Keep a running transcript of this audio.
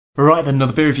Right then,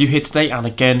 another beer review here today, and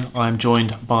again I'm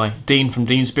joined by Dean from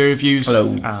Dean's Beer Reviews. Hello.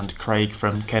 And Craig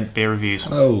from Kent Beer Reviews.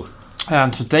 Hello.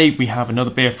 And today we have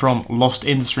another beer from Lost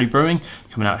Industry Brewing,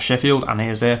 coming out of Sheffield, and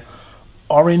here's their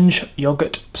Orange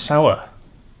Yogurt Sour.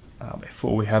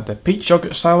 Before we had the Peach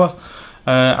Yogurt Sour.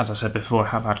 As I said before, I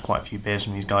have had quite a few beers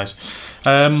from these guys.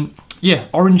 Yeah,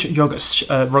 Orange Yogurt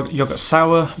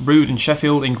Sour, brewed in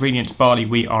Sheffield, ingredients barley,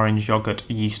 wheat, orange, yogurt,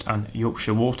 yeast and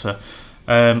Yorkshire water.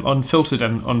 Unfiltered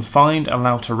and unfined,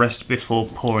 allowed to rest before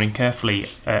pouring carefully.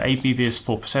 ABV is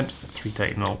 4%,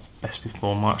 330ml, best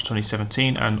before March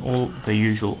 2017, and all the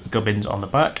usual gubbins on the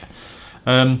back.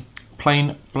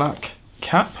 Plain black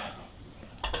cap.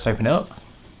 Let's open it up.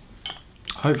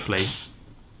 Hopefully,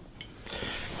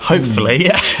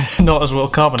 not as well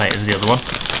carbonated as the other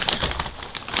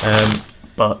one,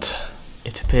 but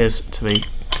it appears to be.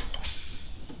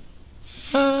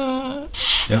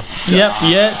 Yep. Yep.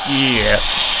 Yes. Yeah.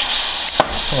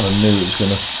 Kind of knew it was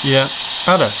gonna. Yeah.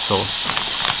 Other sauce.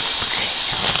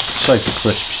 Safe for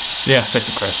crisps. Yeah, safe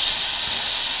for crisps.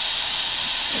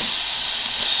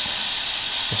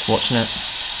 Just watching it.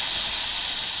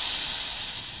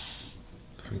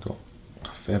 We've got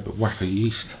a fair bit of whacker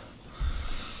yeast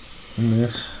in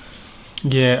this.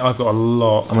 Yeah, I've got a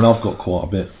lot. I mean, I've got quite a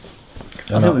bit.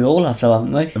 I think we all have though,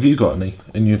 haven't we? Have you got any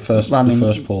in your first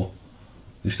first pour?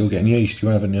 You're still getting yeast, you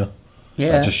haven't you?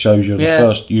 Yeah. That just shows you the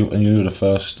first. You were the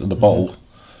first of the bottle.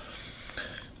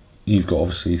 You've got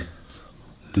obviously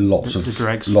lots of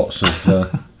dregs. Lots of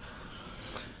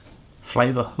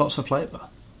Flavour, lots of flavour.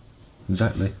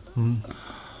 Exactly.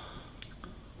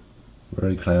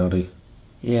 Very cloudy.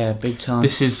 Yeah, big time.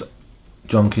 This is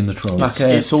Junk in the trunk.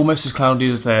 it's almost as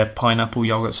cloudy as their pineapple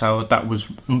yogurt sour. That was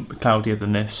cloudier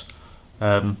than this.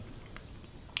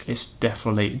 It's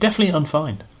definitely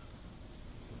unfined,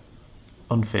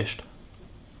 unfished.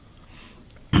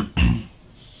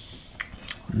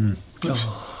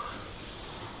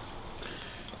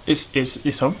 It's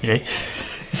orangey.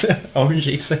 It's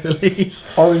orangey, so at least.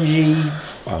 Orangey,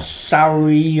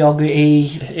 soury,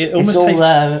 yogurty. It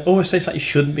almost tastes like you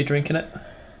shouldn't be drinking it.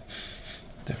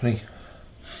 Definitely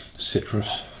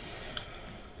citrusy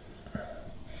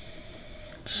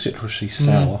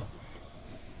sour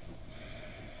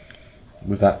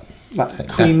with that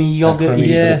creamy yogurt. Creamy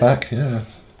Yeah. at the back. Yeah.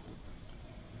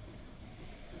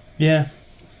 Yeah.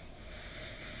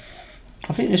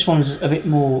 I think this one's a bit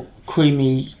more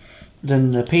creamy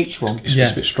than the peach one. It's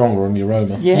a bit stronger on the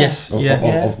aroma. Yeah. Yes.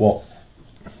 Of what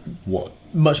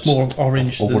Much more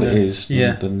orange of than what it is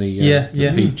than the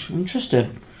peach.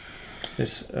 Interesting.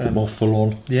 It's A bit more full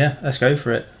on. Yeah, let's go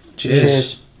for it.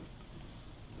 Cheers.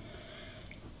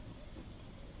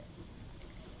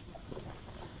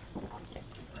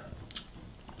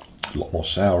 A lot more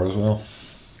sour as well.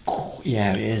 Oh,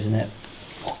 yeah, it is, isn't it?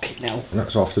 Fucking hell. And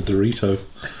that's after Dorito.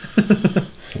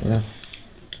 Yeah.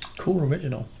 Cool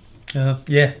original. Yeah.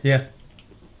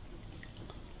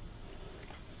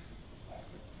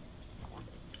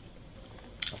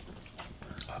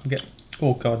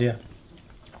 Oh god, yeah.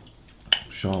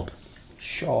 Sharp,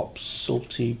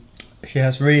 salty. Yeah,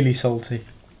 it's really salty.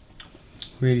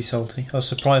 Really salty. I was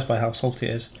surprised by how salty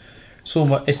it is.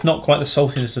 It's not quite the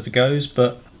saltiness of it goes,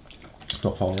 but it's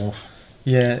not far off.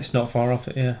 Yeah, it's not far off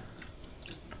it. Yeah.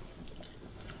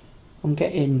 I'm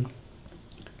getting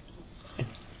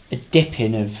a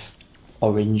dipping of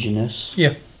orangeness.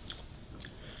 Yeah.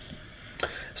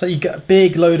 So you get a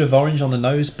big load of orange on the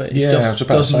nose, but it just I was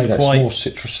about to say that's quite. more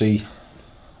citrusy-ish.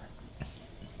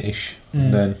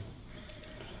 And then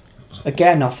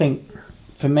Again, I think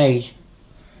for me,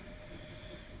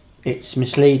 it's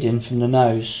misleading from the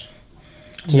nose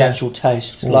to the actual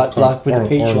taste, like with the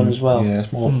peach one as well. Yeah,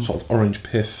 it's more sort of orange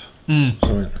pith.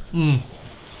 Something.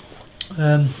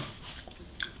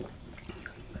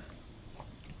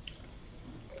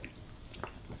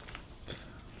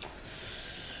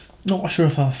 Not sure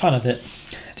if I'm a fan of it,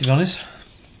 to be honest.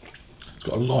 It's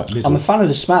got a light middle. I'm a fan of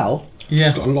the smell. Yeah.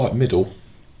 It's got a light middle.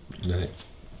 I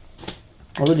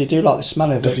really do like the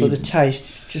smell of it, but the taste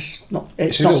is just not.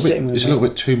 It's not sitting with me. It's a little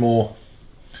bit too more.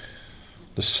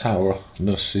 The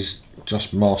sourness is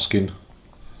just masking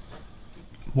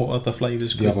What other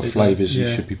flavours? the other flavours you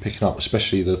should be picking up,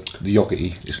 especially the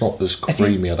yogurty. It's not as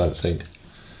creamy, I don't think.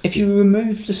 If you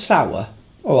remove the sour,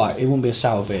 alright, it wouldn't be a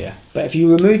sour beer, but if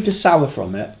you remove the sour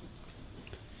from it,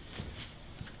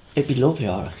 it'd be lovely,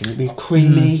 I reckon. It'd be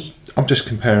creamy. I'm just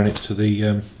comparing it to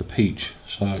the peach,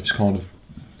 so it's kind of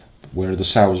where the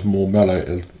sour's more mellow.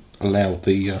 It allowed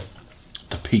the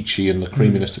peachy and the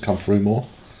creaminess to come through more.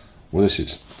 Well, this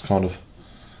it's kind of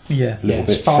a little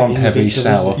bit front heavy,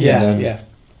 sour. Yeah.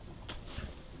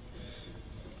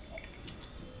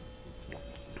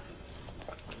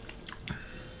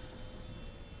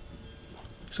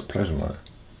 It's a pleasant, like.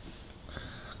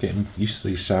 Getting used to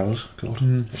these sours. God,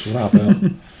 what's all that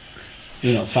about?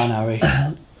 You're not a fan, Harry?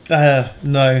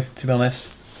 No, to be honest.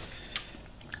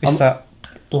 It's that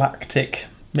lactic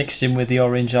mixed in with the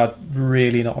orange I'm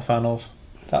really not a fan of.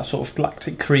 That sort of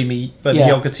lactic creamy, but the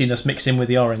yogurtiness mixed in with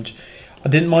the orange. I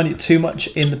didn't mind it too much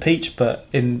in the peach, but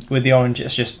with the orange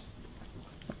it's just...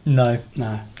 No.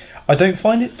 I don't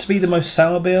find it to be the most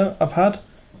sour beer I've had.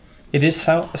 It is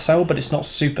sour, but it's not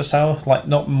super sour, like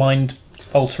not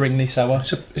mind-alteringly sour.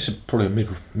 It's probably a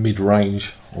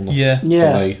mid-range on the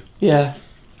fillet. Yeah.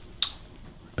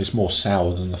 It's more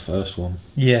sour than the first one.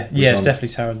 Yeah, it's definitely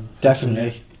sour.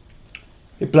 Definitely.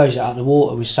 It blows it out of the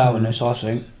water with sourness, I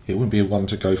think. It wouldn't be a one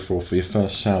to go for your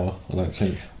first sour, I don't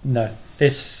think. No,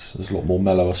 there's a lot more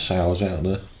mellower sours out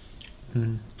there.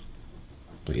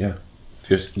 But yeah, if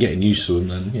you're getting used to them,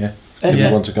 then it'd be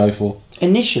one to go for.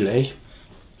 Initially,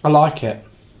 I like it.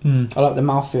 I like the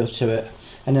mouthfeel to it,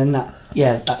 and then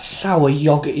that sour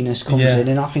yogurtiness comes in,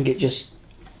 and I think it just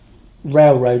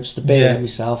railroads the beer in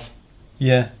myself.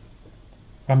 Yeah,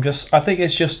 I think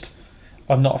it's just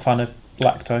I'm not a fan of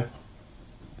lacto,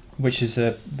 which is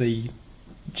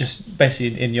just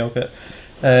basically in yogurt.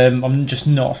 I'm just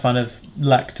not a fan of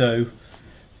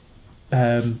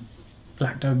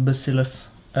lactobacillus,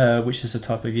 which is a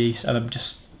type of yeast, and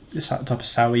it's that type of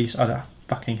sour yeast. I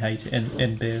fucking hate it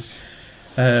in beers.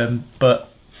 But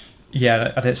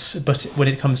when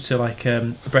it comes to like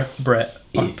Brett,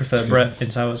 I prefer Brett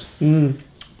in sours.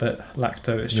 But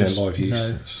lacto, it's just live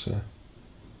yeast. No.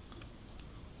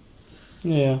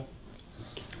 Yeah,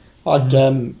 I'd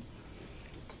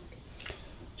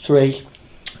 3.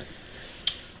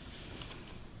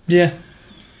 Yeah.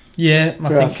 3 out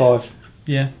of 5.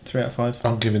 Yeah, 3 out of 5.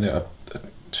 I'm giving it a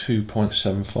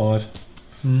 2.75,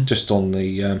 just on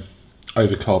the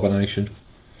overcarbonation.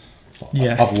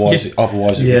 Yeah. Otherwise, it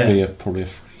would be probably a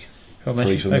 3 for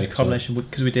me. Overcarbonation,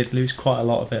 because we did lose quite a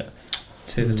lot of it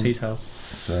to the tea towel.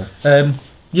 So.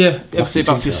 Obviously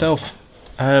about yourself.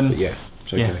 But yeah,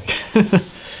 it's okay.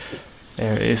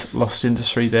 There it is, Lost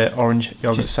Industry there, orange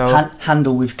yogurt sour.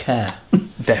 Handle with care.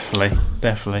 Definitely.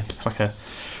 It's like a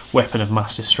weapon of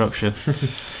mass destruction.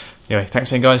 Anyway,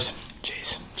 thanks again, guys.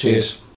 Cheers. Cheers.